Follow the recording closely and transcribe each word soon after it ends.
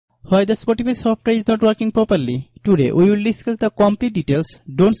why the Spotify software is not working properly. Today we will discuss the complete details.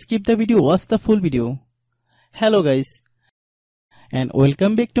 Don't skip the video, watch the full video. Hello guys, and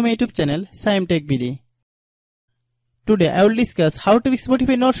welcome back to my YouTube channel Shaem TechBD. Today I will discuss how to fix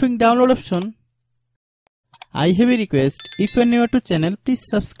Spotify not showing download option. I have a request, if you are new to channel, please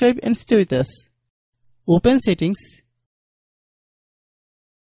subscribe and stay with us. Open settings.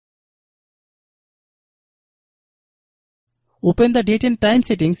 Open the date and time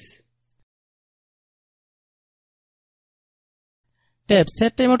settings. Tap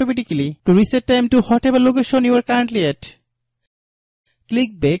set time automatically to reset time to whatever location you are currently at.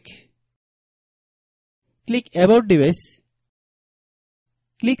 Click back. Click about device.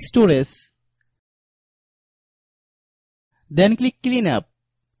 Click storage. Then click clean up.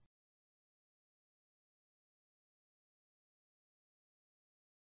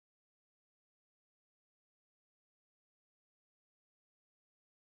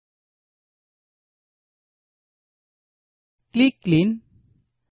 Click clean.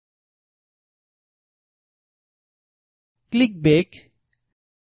 Click back.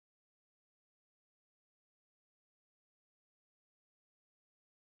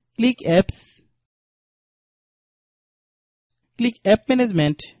 Click apps. Click app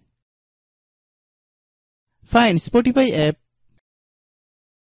management. Find Spotify app.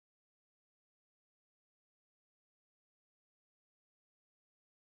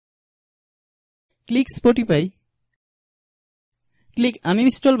 Click Spotify. Click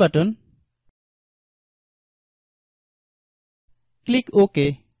uninstall button. Click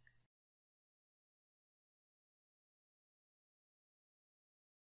OK.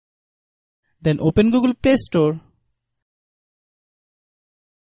 Then open Google Play Store.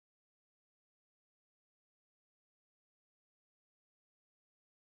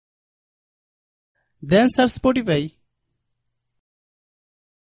 Then search Spotify.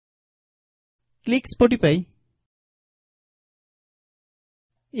 Click Spotify.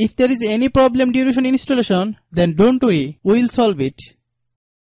 If there is any problem during installation, then don't worry, we will solve it.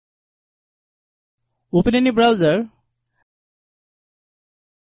 Open any browser.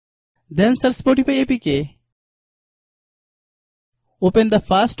 Then search Spotify APK. Open the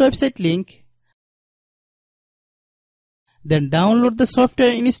first website link. Then download the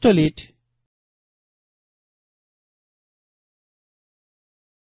software and install it.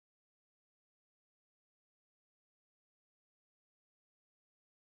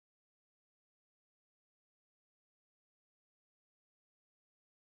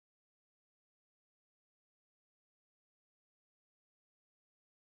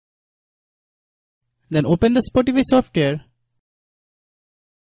 Then open the Spotify software.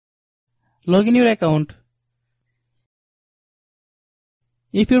 Log in your account.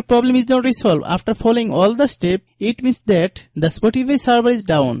 If your problem is not resolved after following all the steps, it means that the Spotify server is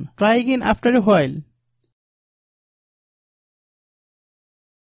down. Try again after a while.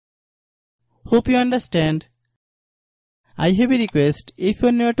 Hope you understand. I have a request, if you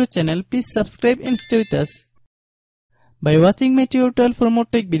are new to channel, please subscribe and stay with us. By watching my tutorial for more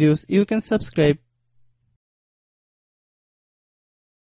tech videos, you can subscribe.